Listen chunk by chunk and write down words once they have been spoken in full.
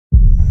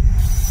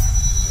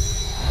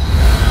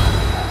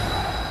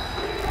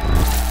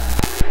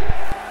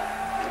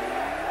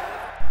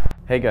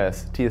Hey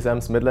guys,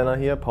 TSM's mid laner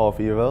here,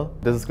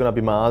 PowerOfEvil. This is gonna be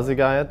my Azir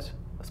guide,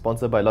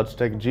 sponsored by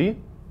Logitech G.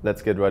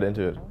 Let's get right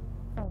into it.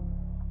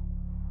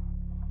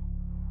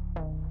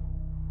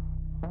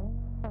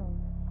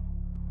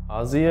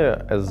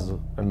 Azir, as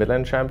a mid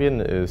lane champion,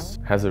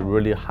 has a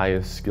really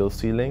high skill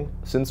ceiling.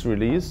 Since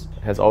release,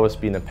 has always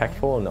been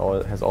impactful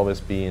and has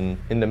always been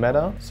in the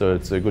meta. So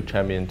it's a good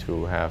champion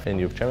to have in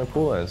your champion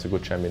pool, and it's a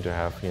good champion to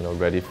have,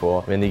 ready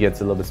for when he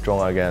gets a little bit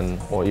stronger again,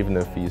 or even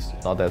if he's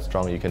not that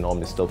strong, you can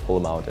normally still pull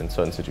him out in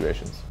certain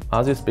situations.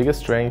 Azir's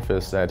biggest strength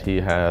is that he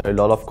has a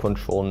lot of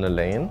control in the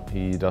lane.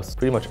 He does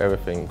pretty much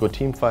everything. Good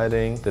team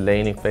fighting. The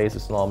laning phase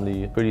is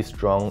normally pretty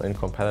strong and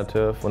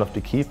competitive. One of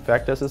the key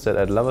factors is that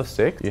at level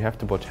 6, you have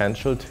the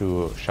potential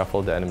to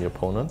shuffle the enemy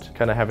opponent.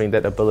 Kind of having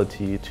that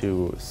ability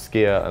to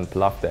scare and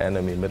bluff the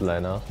enemy mid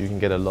laner, you can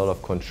get a lot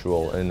of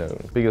control in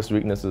it. Biggest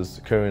weakness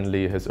is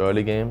currently his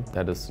early game.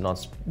 That is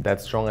not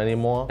that strong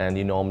anymore, and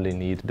you normally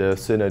need the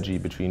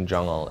synergy between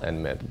jungle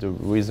and mid. The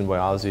reason why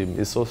Azir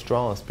is so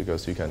strong is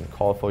because you can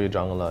call for your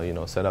jungler,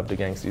 set up the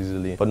ganks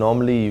easily. But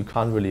normally you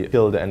can't really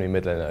kill the enemy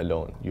mid laner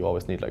alone. You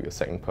always need like a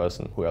second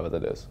person, whoever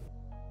that is.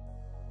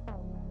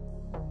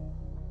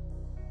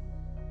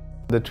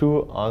 The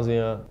two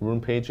Azir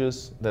rune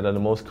pages that are the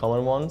most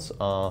common ones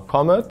are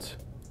Comet,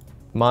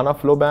 Mana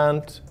Flow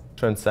Band,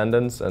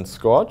 Transcendence, and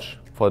Scorch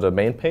for the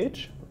main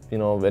page.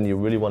 When you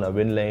really want to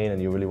win lane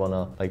and you really want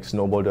to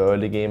snowball the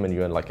early game and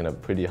you're in a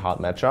pretty hard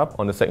matchup.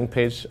 On the second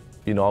page,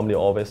 you normally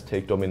always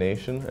take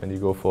Domination and you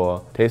go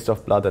for Taste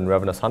of Blood and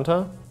Ravenous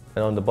Hunter.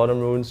 And on the bottom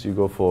runes, you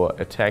go for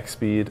attack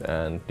speed,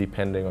 and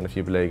depending on if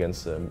you play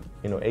against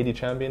AD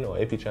champion or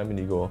AP champion,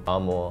 you go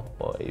armor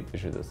or AP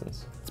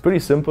resistance. It's pretty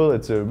simple.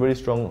 It's a really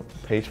strong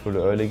page for the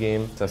early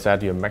game. As I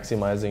said, you're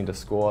maximizing the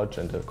Scorch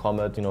and the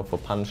Comet, for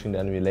punishing the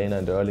enemy laner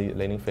in the early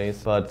laning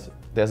phase. But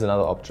there's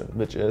another option,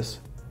 which is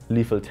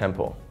lethal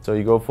tempo. So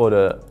you go for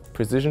the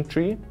precision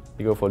tree,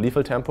 you go for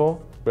lethal tempo,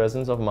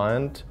 presence of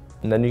mind,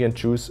 and then you can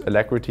choose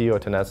Alacrity or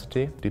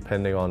Tenacity,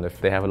 depending on if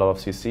they have a lot of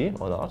CC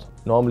or not.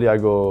 Normally I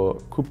go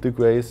Coup de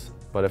Grace,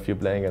 but if you're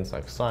playing against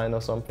Sign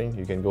or something,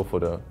 you can go for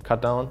the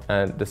cut down.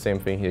 And the same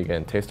thing here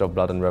again, Taste of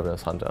Blood and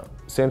Ravenous Hunter.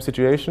 Same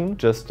situation,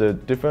 just the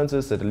difference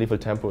is that the lethal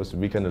tempo is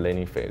weaker in the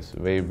laning phase,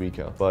 way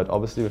weaker. But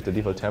obviously with the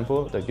lethal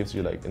tempo, that gives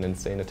you an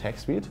insane attack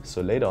speed.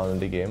 So later on in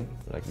the game,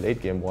 late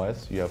game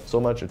wise, you have so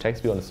much attack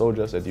speed on the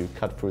soldiers that you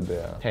cut through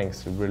their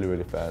tanks really,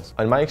 really fast.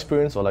 In my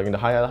experience, or in the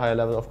higher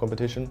level of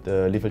competition,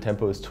 the lethal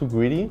tempo is too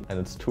greedy and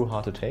it's too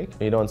hard to take.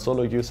 In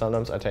solo queue,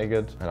 sometimes I take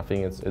it, and I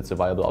think it's a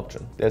viable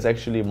option. There's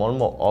actually one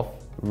more off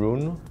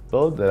rune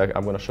build that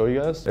I'm going to show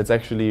you guys. It's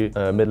actually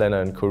a mid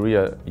laner in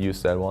Korea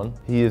used that one.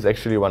 He is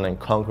actually running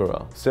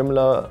Conqueror.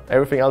 Similar,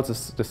 everything else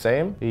is the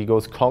same. He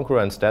goes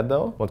Conqueror instead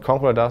though. What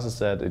Conqueror does is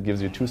that it gives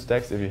you 2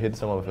 stacks if you hit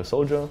someone with a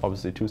soldier.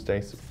 Obviously 2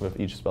 stacks with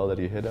each spell that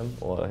you hit him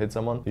or hit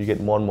someone. You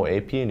get more and more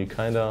AP, and you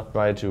kind of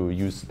try to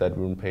use that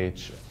rune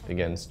page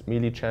against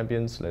melee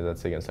champions,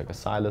 let's say against a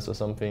Silas or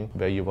something,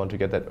 where you want to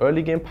get that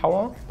early game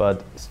power,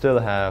 but still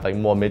have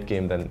more mid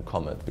game than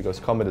Comet, because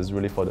Comet is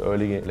really for the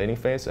early laning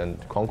phase,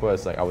 and Conqueror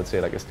is I would say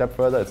a step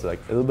further. It's a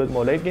little bit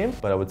more late game,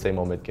 but I would say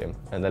more mid game.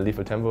 And then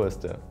lethal tempo is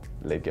the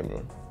late game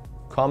rune.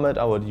 Comet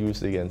I would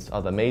use against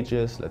other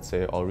mages, let's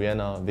say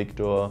Orianna,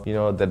 Victor,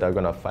 that are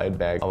gonna fight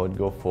back. I would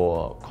go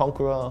for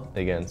Conqueror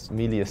against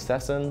melee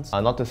assassins.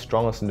 Are not the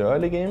strongest in the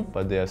early game,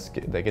 but they're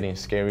getting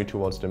scary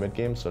towards the mid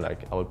game. So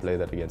I would play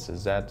that against a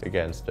Zed,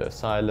 against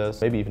Silas,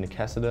 maybe even a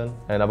Kassadin.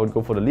 And I would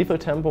go for the lethal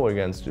tempo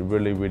against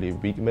really, really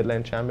weak mid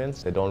lane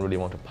champions. They don't really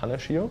want to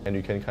punish you, and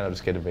you can kind of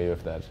just get away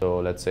with that. So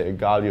let's say a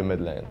Galio mid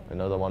lane.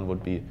 Another one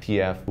would be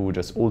TF, who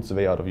just ults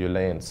away out of your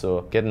lane.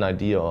 So get an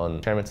idea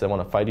on champions that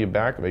want to fight you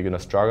back, where you're gonna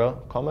struggle.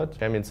 Comet.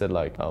 Champions that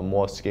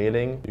more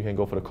scaling, you can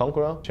go for the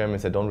Conqueror.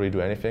 Champions that don't really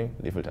do anything,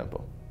 lethal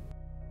tempo.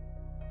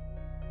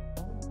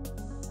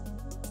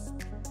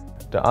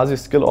 The Azir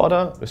skill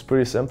order is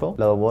pretty simple.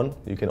 Level 1,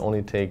 you can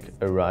only take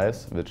a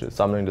Rise, which is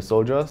summoning the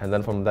soldiers. And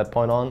then from that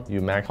point on,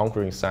 you max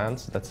Conquering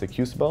Sands, that's the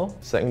Q spell.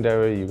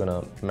 Secondary, you're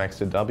gonna max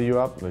the W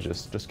up, which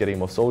is just getting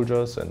more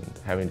soldiers and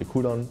having the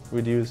cooldown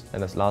reduced.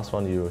 And as last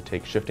one, you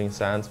take Shifting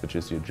Sands, which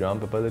is your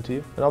jump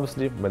ability. And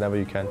obviously, whenever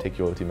you can, take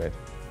your ultimate.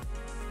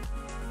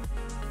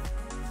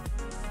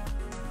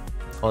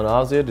 On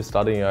Azir, the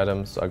starting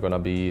items are gonna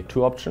be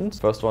 2 options.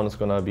 First one is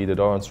gonna be the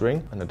Doran's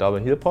Ring and a double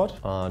heal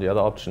pot. The other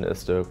option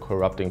is the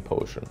Corrupting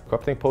Potion.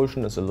 Corrupting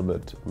Potion is a little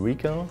bit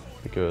weaker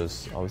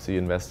because obviously you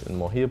invest in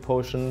more heal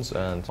potions,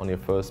 and on your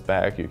first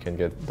bag you can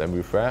get them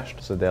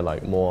refreshed. So they're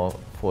more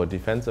for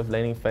defensive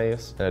laning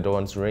phase. And the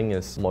Doran's Ring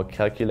is more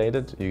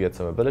calculated. You get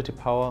some ability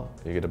power,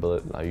 you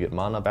get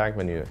mana back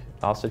when you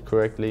cast it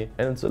correctly,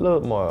 and it's a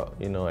little more,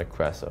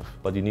 aggressive.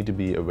 But you need to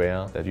be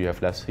aware that you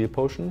have less heal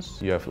potions,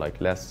 you have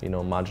less,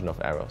 margin of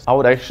errors. I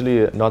would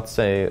actually not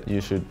say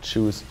you should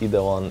choose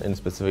either one in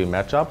specific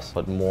matchups,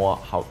 but more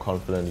how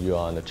confident you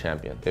are in the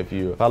champion. If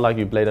you felt like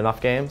you played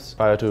enough games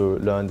prior to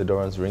learn the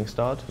Doran's Ring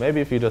start,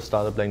 maybe if you just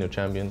started playing the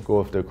champion,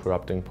 go with the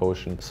Corrupting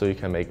Potion so you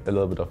can make a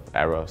little bit of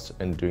errors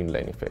in during the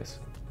laning phase.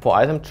 For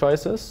item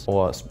choices,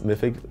 or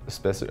Mythic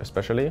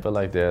especially, I feel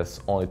like there's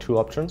only 2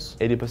 options.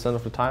 80%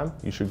 of the time,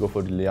 you should go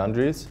for the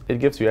Leandries. It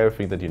gives you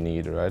everything that you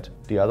need, right?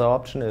 The other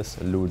option is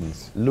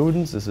Ludens.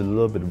 Ludens is a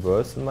little bit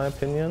worse in my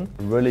opinion.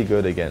 Really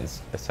good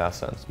against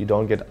Assassins. You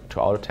don't get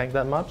to auto-tank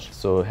that much,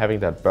 so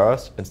having that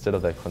burst instead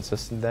of that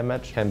consistent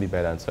damage can be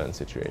better in certain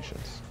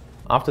situations.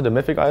 After the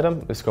Mythic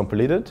item is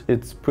completed,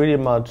 it's pretty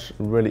much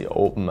really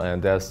open,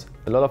 and there's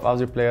a lot of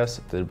Azir players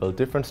that build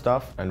different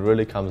stuff, and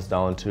really comes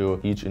down to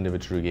each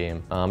individual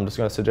game. I'm just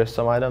gonna suggest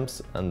some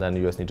items, and then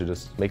you guys need to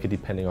just make it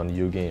depending on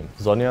your game.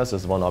 Zhonya's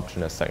is one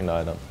option as second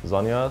item.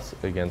 Zhonya's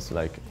against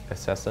like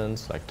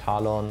Assassins like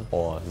Talon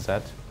or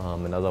Zed.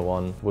 Another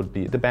one would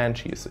be the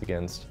Banshees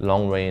against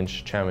long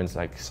range champions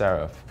like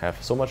Seraph. Have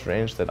so much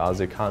range that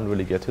Azir can't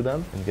really get to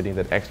them, and getting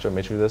that extra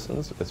mage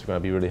resistance is gonna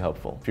be really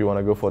helpful. If you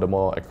wanna go for the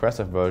more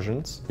aggressive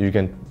versions, you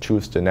can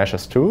choose the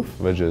Nashor's Tooth,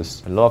 which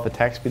is a lot of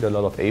attack speed, a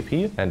lot of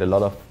AP, and a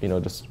lot of,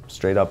 just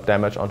straight up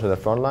damage onto the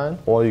front line.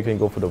 Or you can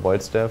go for the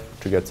Void Staff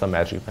to get some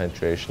magic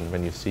penetration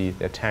when you see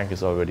their tank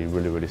is already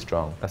really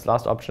strong. As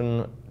last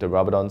option, the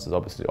Rabadons is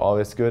obviously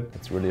always good.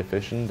 It's really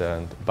efficient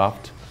and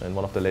buffed in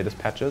one of the latest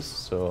patches,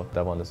 so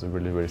that one is a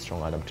really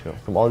strong item too.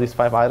 From all these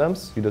 5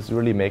 items, you just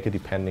really make it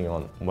depending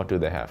on what do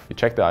they have. You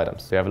check the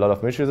items. They have a lot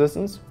of mage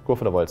resistance, go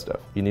for the Void Staff.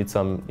 You need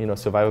some,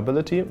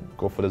 survivability,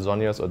 go for the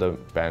Zhonyas or the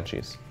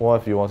Banshees. Or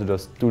if you want to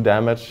just do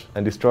damage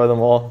and destroy them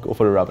all, go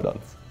for the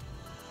Rabadons.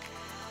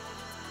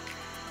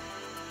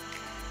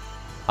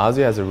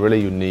 Azir has a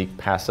really unique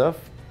passive,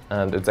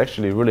 and it's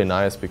actually really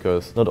nice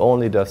because not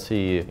only does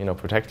he,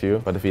 protect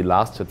you, but if he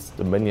last hits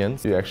the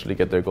minions, you actually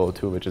get their gold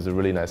too, which is a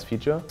really nice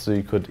feature. So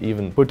you could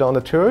even put down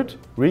a turret,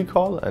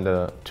 recall, and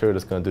the turret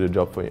is going to do the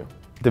job for you.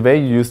 The way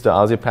you use the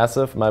Azir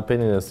passive, my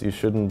opinion, is you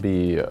shouldn't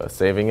be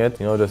saving it.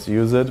 Just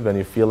use it when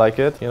you feel like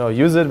it.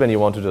 Use it when you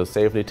want to just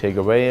safely take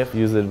a wave.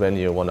 Use it when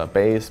you want to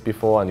base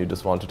before and you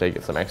just want to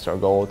take some extra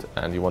gold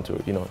and you want to,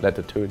 let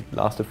the turret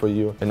last it for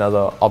you.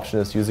 Another option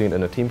is using it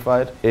in a team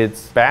fight.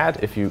 It's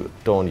bad if you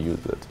don't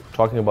use it.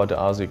 Talking about the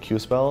Azir Q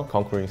spell,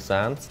 Conquering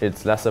Sands,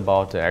 it's less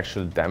about the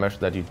actual damage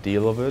that you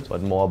deal with it,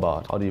 but more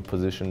about how do you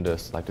position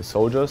this, like the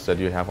soldiers that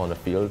you have on the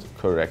field,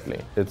 correctly.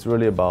 It's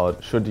really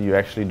about, should you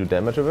actually do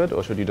damage with it,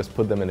 or should you just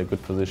put them in a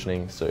good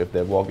positioning, so if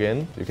they walk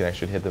in, you can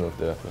actually hit them with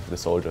the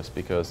soldiers,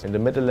 because in the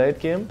mid to late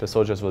game, the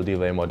soldiers will deal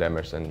way more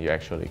damage than you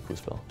actually Q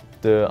spell.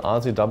 The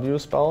Azir W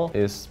spell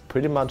is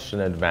pretty much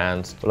an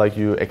advanced, like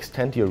you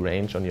extend your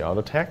range on your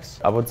auto attacks.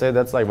 I would say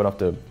that's like one of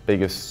the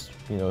biggest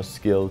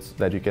skills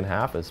that you can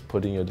have, is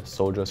putting your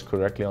soldiers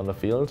correctly on the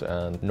field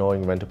and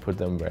knowing when to put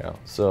them where.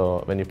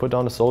 So when you put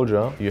down a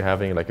soldier, you're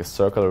having like a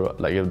circle,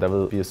 like there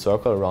will be a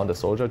circle around the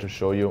soldier to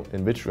show you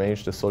in which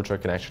range the soldier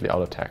can actually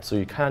out attack. So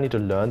you kind of need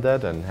to learn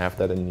that and have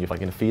that in your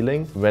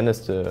feeling. When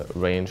is the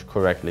range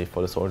correctly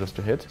for the soldiers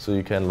to hit? So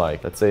you can,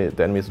 like, let's say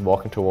the enemy is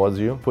walking towards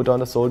you, put down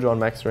the soldier on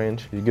max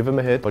range, you give him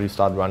a hit, but you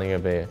start running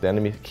away. The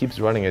enemy keeps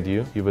running at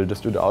you. You will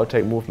just do the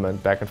outtake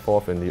movement back and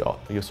forth, and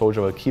your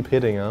soldier will keep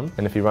hitting him.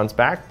 And if he runs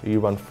back,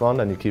 you run front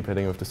and you keep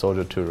hitting with the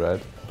soldier too,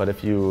 right? But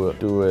if you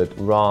do it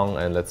wrong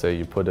and let's say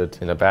you put it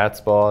in a bad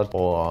spot,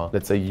 or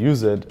let's say you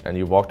use it and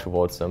you walk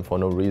towards them for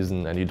no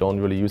reason and you don't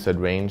really use that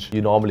range,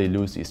 you normally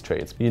lose these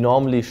trades. You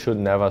normally should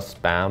never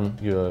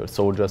spam your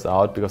soldiers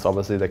out because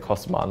obviously they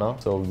cost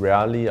mana. So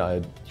rarely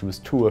I use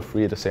 2 or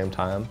 3 at the same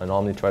time. I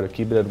normally try to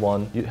keep it at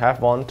 1. You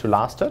have 1 to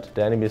last it.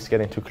 The enemy is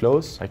getting too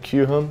close. I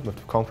Q him with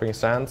the Conquering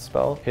Sands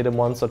spell, hit him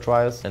once or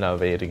twice, and I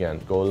wait again.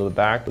 Go a little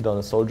back, put down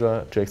a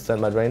soldier to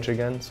extend my range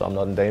again so I'm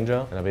not in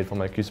danger. And I wait for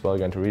my Q spell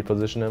again to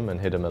reposition him and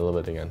hit him a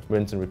little bit again.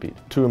 Rinse and repeat.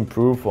 To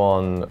improve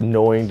on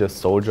knowing the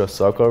soldier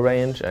circle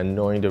range and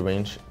knowing the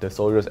range the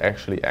soldier is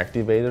actually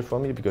activated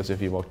from you, because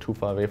if you walk too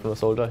far away from the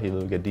soldier, he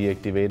will get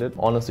deactivated.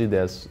 Honestly,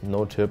 there's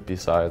no tip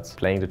besides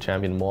playing the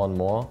champion more and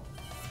more.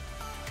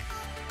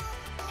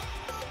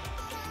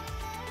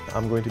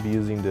 I'm going to be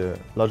using the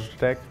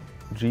Logitech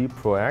G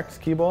Pro X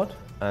keyboard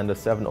and the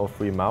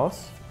 703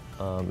 mouse.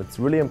 It's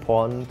really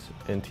important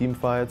in team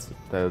fights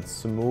that it's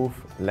smooth,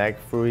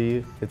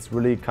 lag-free. It's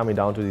really coming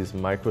down to these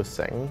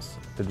microseconds.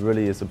 It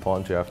really is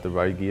important to have the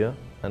right gear.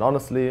 And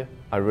honestly,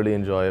 I really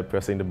enjoy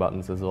pressing the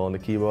buttons as well on the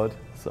keyboard,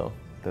 so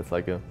that's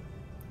like a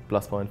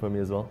plus point for me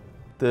as well.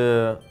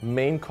 The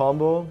main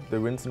combo, the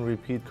rinse and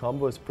repeat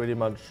combo, is pretty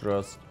much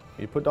just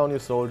you put down your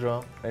soldier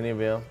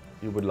anywhere,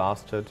 you would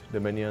last hit the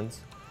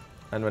minions,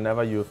 and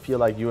whenever you feel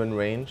like you're in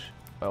range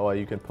or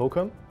you can poke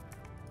him,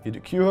 you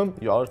Q him,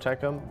 you auto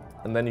attack him,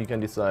 and then you can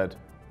decide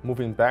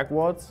moving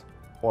backwards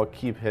or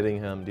keep hitting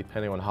him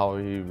depending on how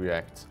he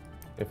reacts.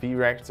 If he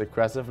reacts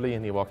aggressively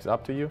and he walks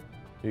up to you,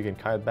 you can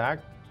kite back.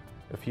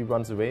 If he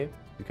runs away,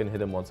 you can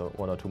hit him one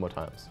or two more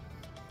times.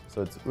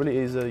 So it's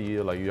really easy.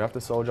 You have the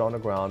soldier on the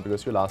ground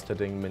because you're last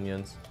hitting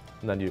minions,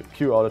 and then you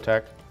Q auto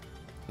attack,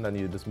 and then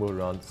you just move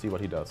around, see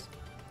what he does.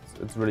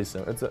 It's really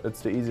simple.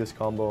 It's the easiest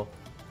combo.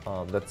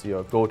 That's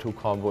your go-to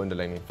combo in the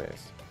laning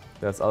phase.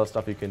 There's other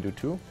stuff you can do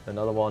too.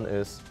 Another one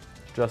is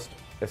just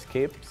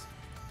escapes.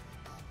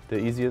 The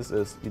easiest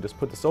is you just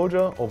put the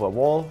soldier over a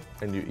wall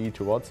and you E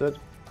towards it.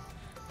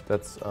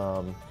 That's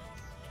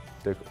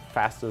the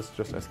fastest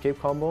just escape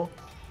combo,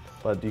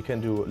 but you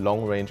can do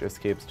long range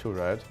escapes too,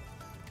 right?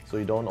 So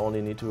you don't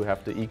only need to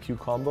have the EQ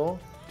combo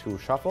to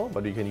shuffle,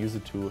 but you can use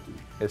it to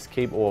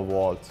escape over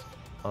walls.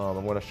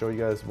 I'm gonna show you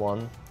guys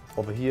one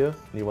over here.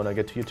 And you wanna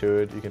get to your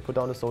turret, you can put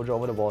down the soldier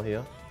over the wall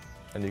here,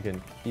 and you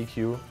can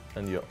EQ,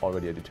 and you're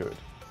already at the turret.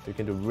 You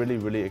can do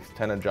really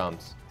extended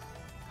jumps.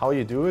 How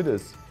you do it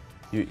is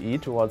you E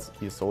towards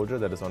your soldier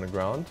that is on the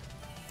ground,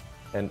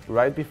 and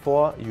right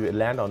before you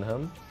land on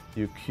him,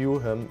 you Q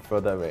him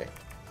further away.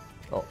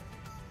 Oh,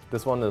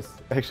 this one is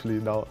actually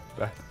now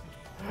bad.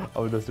 I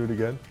will just do it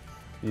again.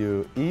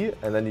 You E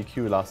and then you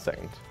Q last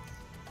second.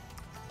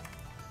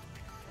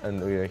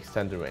 And we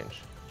extend the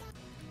range.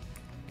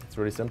 It's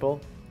really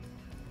simple,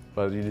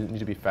 but you need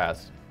to be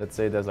fast. Let's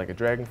say there's like a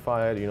dragon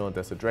fight, you know,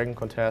 there's a dragon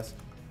contest.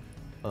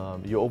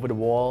 You're over the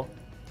wall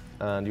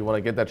and you want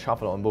to get that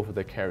shuffle on both of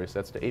the carries.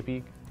 That's the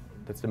AP,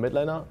 that's the mid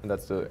laner, and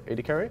that's the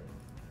AD carry.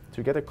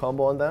 To get a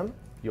combo on them,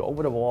 you're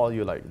over the wall,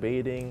 you're like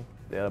baiting,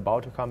 they're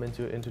about to come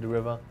into the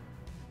river.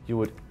 You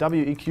would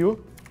WEQ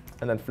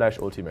and then flash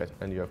ultimate,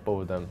 and you have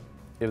both of them.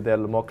 If they're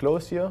more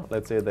close here,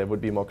 let's say they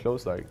would be more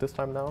close like this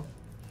time now,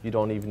 you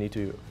don't even need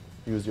to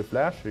use your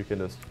flash, you can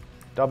just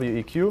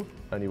WEQ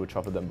and you would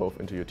shuffle them both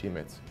into your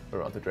teammates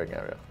around the dragon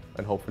area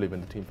and hopefully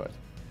win the team fight.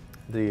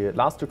 The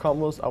last two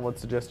combos I would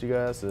suggest you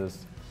guys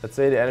is, let's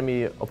say the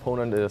enemy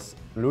opponent is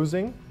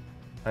losing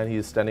and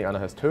he's standing under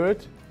his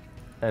turret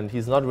and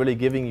he's not really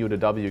giving you the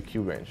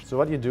WQ range. So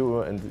what you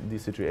do in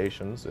these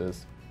situations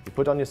is you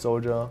put on your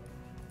soldier,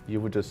 you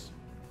would just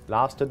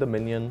last hit the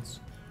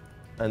minions,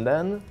 and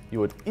then you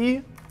would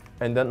E,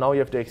 and then now you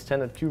have the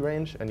extended Q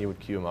range and you would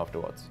Q him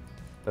afterwards.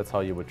 That's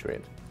how you would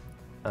trade.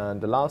 And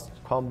the last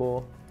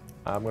combo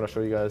I'm going to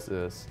show you guys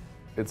is,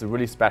 it's a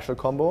really special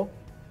combo.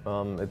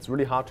 It's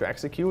really hard to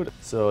execute.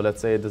 So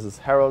let's say this is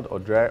Herald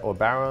or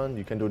Baron.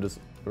 You can do this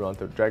around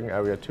the dragon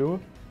area too.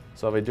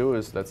 So what I do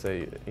is, let's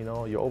say, you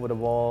know, you're over the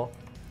wall,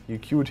 you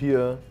queued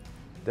here,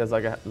 there's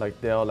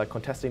they are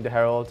contesting the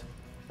Herald,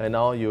 and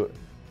now you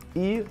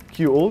E,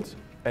 Q ult,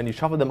 and you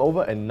shuffle them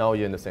over, and now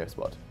you're in the same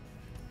spot.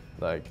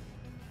 Like,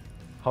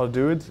 how to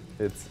do it?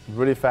 It's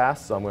really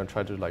fast, so I'm going to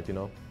try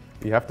to,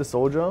 you have the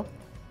soldier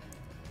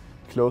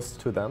close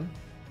to them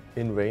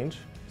in range,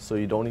 so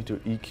you don't need to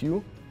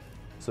EQ.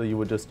 So you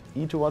would just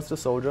E towards the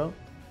soldier.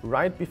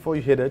 Right before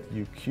you hit it,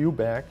 you Q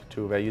back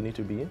to where you need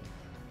to be,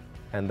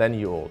 and then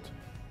you ult.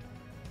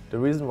 The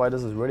reason why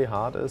this is really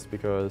hard is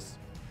because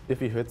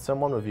if you hit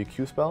someone with your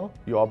Q spell,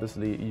 you're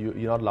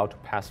not allowed to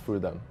pass through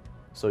them,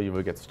 so you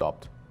will get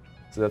stopped.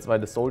 So that's why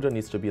the soldier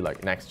needs to be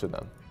like next to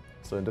them.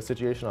 So in this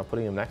situation, I'm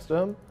putting him next to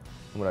him.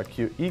 I'm gonna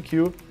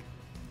EQ,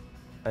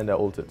 and I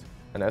ulted.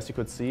 And as you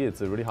could see,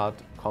 it's a really hard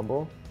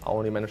combo. I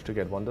only managed to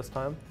get one this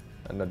time,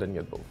 and I didn't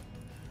get both.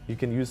 You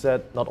can use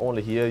that not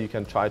only here, you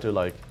can try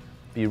to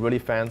be really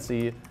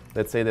fancy.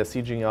 Let's say they're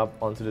sieging up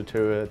onto the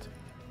turret,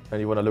 and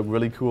you want to look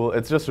really cool.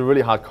 It's just a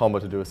really hard combo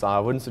to do, so I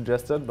wouldn't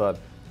suggest it, but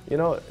you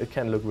know, it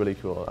can look really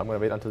cool. I'm gonna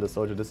wait until the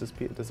soldier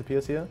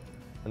disappears here,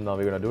 and now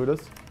we're gonna do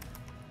this.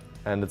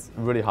 And it's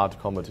really hard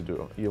combo to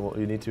do. You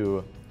need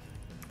to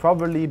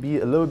probably be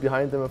a little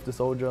behind them with the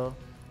soldier,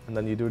 and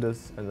then you do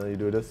this, and then you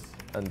do this,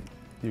 and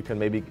you can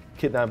maybe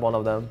kidnap one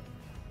of them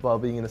while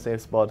being in the same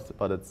spot,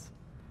 but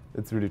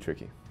it's really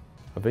tricky.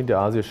 I think the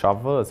Azir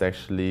shuffle is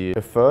actually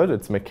a third,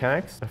 it's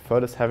mechanics. A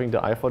third is having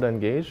the eye for the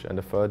engage, and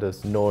the third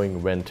is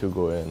knowing when to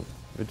go in.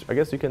 Which I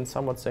guess you can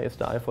somewhat say is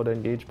the eye for the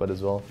engage, but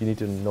as well, you need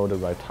to know the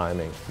right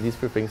timing. These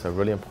three things are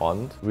really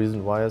important. The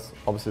reason why is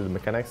obviously the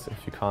mechanics. If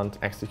you can't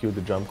execute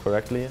the jump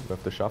correctly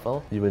with the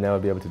shuffle, you will never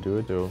be able to do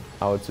it. So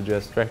I would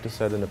suggest practice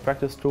that in the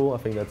practice tool. I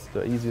think that's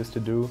the easiest to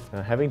do.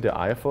 Having the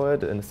eye for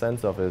it in the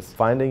sense of is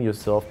finding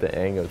yourself the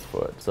angles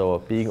for it. So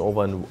being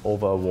over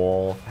a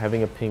wall,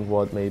 having a pink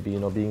ward maybe,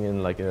 being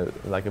in like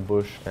a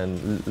bush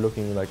and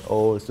looking like,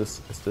 oh, is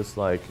this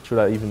like, should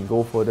I even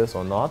go for this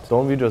or not?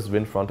 Don't we just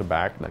win front to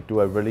back? Like,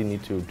 do I really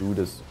need to do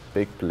this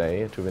big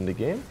play to win the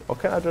game? Or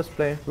can I just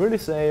play really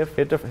safe,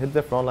 hit the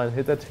front line,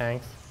 hit the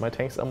tanks? My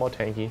tanks are more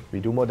tanky, we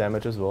do more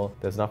damage as well.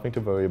 There's nothing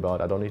to worry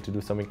about, I don't need to do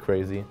something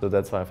crazy. So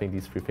that's why I think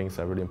these three things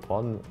are really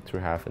important to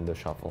have in the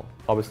shuffle.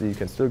 Obviously you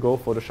can still go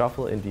for the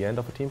shuffle in the end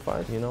of a team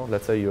fight,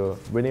 Let's say you're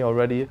winning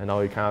already and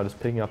now you're kind of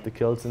just picking up the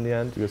kills in the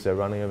end because they're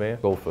running away.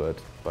 Go for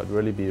it, but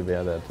really be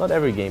aware that not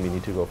every game you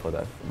need to go for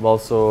that.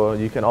 Also,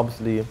 you can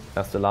obviously,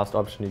 as the last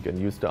option, you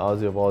can use the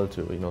Azir wall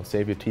to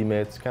save your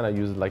teammates, kind of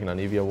use it like an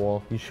Anivia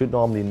wall. You should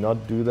normally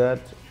not do that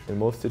in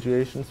most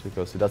situations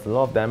because it does a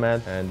lot of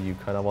damage and you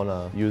kind of want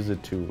to use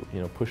it to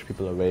push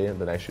people away and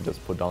then actually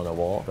just put down a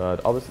wall. But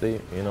obviously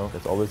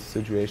there's always a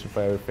situation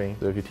for everything.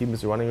 So if your team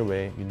is running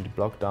away, you need to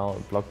block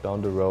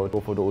down the road, go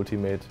for the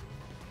ultimate,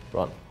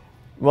 run.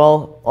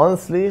 Well,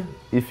 honestly,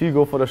 if you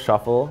go for the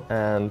shuffle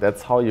and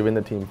that's how you win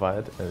the team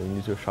fight and you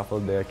need to shuffle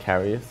their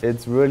carries,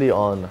 it's really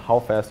on how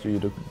fast you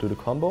do the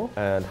combo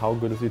and how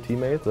good is your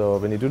teammate. So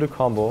when you do the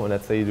combo and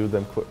let's say you do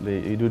them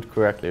quickly, you do it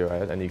correctly,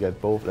 right? And you get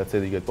both, let's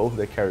say you get both of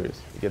their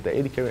carries. You get the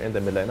AD carry and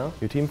the mid laner.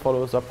 Your team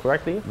follows up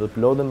correctly, they'll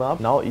blow them up.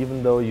 Now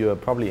even though you're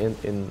probably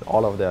in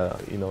all of their,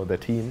 their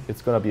team,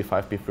 it's gonna be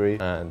 5v3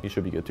 and you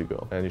should be good to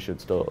go. And you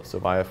should still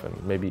survive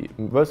and maybe,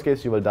 worst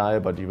case you will die,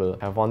 but you will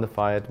have won the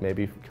fight,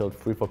 maybe killed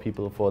 3-4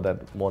 people for that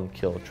one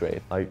kill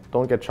trade. Like,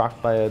 don't get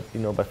shocked by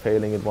it, by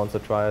failing it once or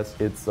twice.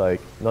 It's like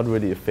not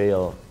really a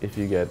fail if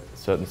you get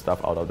certain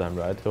stuff out of them,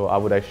 right? So I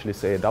would actually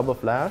say a double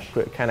flash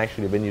can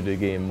actually win you the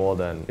game more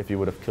than if you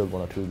would have killed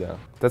 1 or 2 there.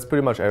 That's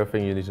pretty much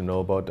everything you need to know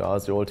about the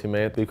Azir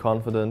ultimate. Be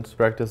confident,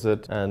 practice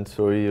it, and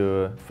show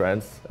your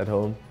friends at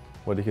home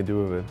what you can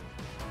do with it.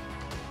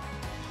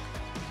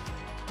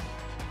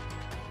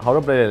 How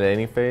to play the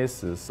laning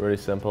phase is really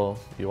simple.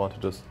 You want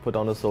to just put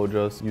down the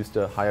soldiers, use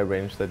the higher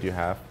range that you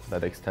have,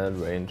 that extended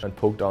range, and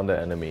poke down the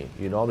enemy.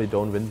 You normally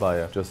don't win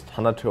by just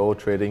 100-0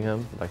 trading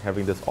him, like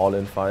having this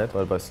all-in fight,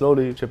 but by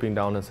slowly chipping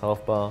down his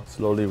health bar,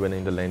 slowly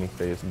winning the laning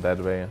phase in that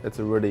way. It's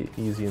a really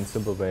easy and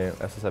simple way,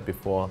 as I said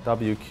before.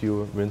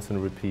 WQ, rinse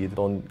and repeat.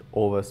 Don't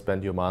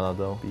overspend your mana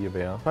though, be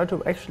aware. Try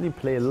to actually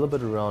play a little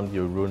bit around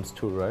your runes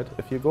too, right?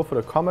 If you go for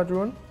the combat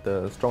rune,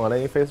 the stronger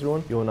laning phase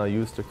rune, you wanna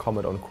use the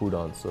combat on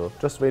cooldown. So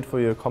just wait for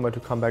your combat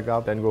to come back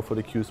up, then go for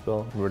the Q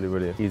spell.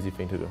 Really easy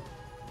thing to do.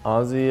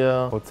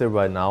 Azir, I would say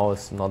right now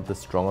is not the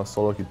strongest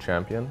solo queue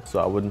champion, so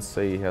I wouldn't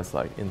say he has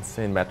like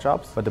insane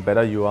matchups, but the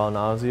better you are on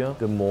Azir,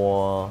 the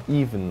more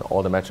even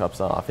all the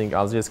matchups are. I think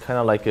Azir is kind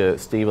of like a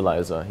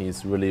stabilizer.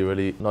 He's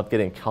really not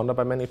getting countered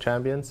by many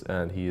champions,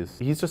 and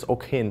he's just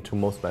okay into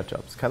most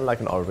matchups. Kind of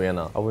like an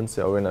Arena. I wouldn't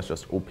say Arena is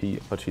just OP,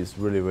 but she's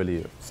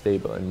really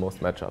stable in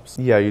most matchups.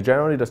 Yeah, you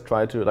generally just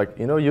try to, like,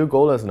 your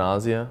goal as an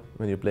Azir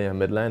when you play a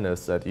mid lane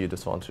is that you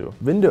just want to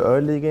win the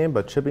early game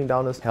by chipping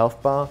down his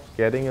health bar,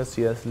 getting a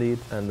CS lead,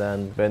 and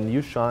then when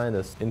you shine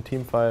is in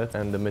team fight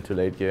and the mid to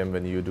late game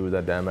when you do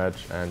that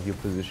damage and you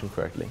position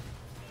correctly.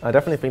 I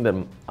definitely think that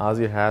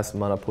Azir has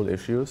mana pool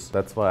issues.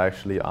 That's why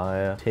actually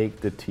I take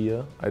the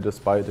tier. I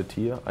just buy the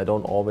tier. I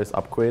don't always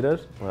upgrade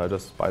it. I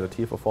just buy the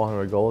tier for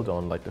 400 gold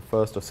on like the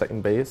first or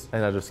second base,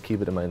 and I just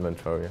keep it in my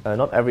inventory.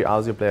 Not every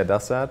Azir player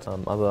does that.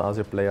 Other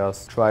Azir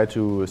players try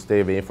to stay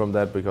away from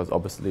that because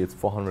obviously it's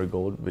 400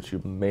 gold, which you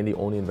mainly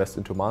only invest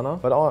into mana.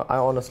 But I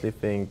honestly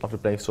think after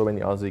playing so many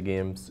Azir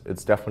games,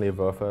 it's definitely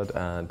worth it,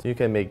 and you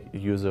can make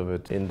use of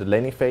it in the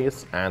laning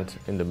phase and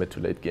in the mid to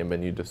late game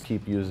when you just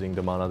keep using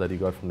the mana that you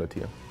got from the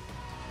tier.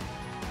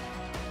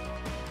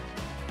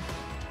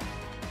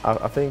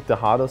 I think the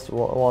hardest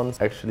ones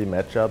actually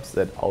matchups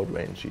that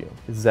outrange you.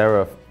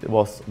 Xerath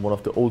was one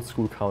of the old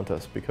school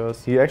counters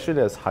because he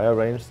actually has higher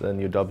range than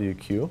your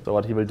WQ. So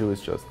what he will do is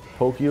just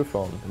poke you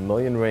from a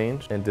million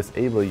range and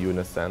disable you in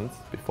a sense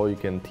before you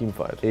can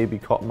teamfight. AB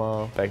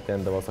Kotma, back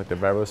then there was like the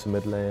Varus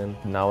mid lane.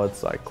 Now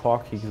it's like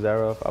Corki,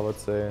 Xerath, I would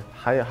say.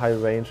 High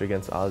range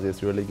against Azir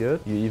is really good.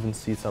 You even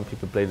see some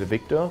people play the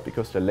Victor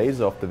because the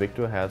laser of the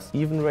Victor has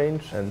even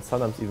range and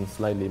sometimes even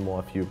slightly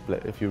more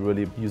if you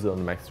really use it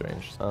on max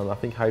range. I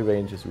think high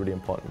range is really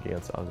important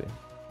against Azir.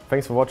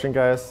 Thanks for watching,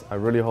 guys. I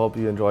really hope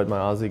you enjoyed my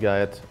Azir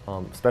guide.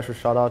 Special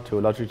shout out to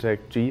Logitech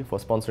G for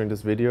sponsoring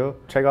this video.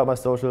 Check out my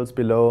socials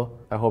below.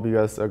 I hope you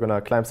guys are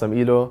gonna climb some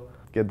elo,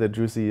 get the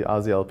juicy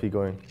Azir LP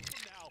going.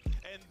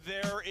 And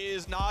there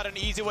is not an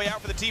easy way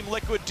out for the Team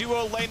Liquid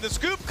duo lane. The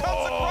scoop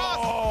comes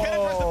across.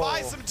 Kennemer's to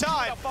buy some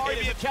time.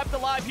 It is kept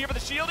alive here for the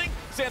shielding.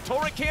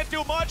 Santorin can't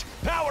do much.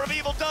 Power of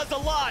Evil does a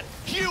lot.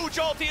 Huge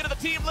ulti into the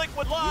Team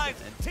Liquid lines.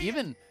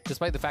 Even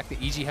despite the fact that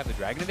EG have the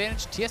Dragon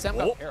advantage, TSM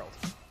got Herald.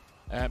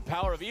 And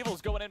Power of Evil's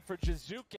going in for Jizuki.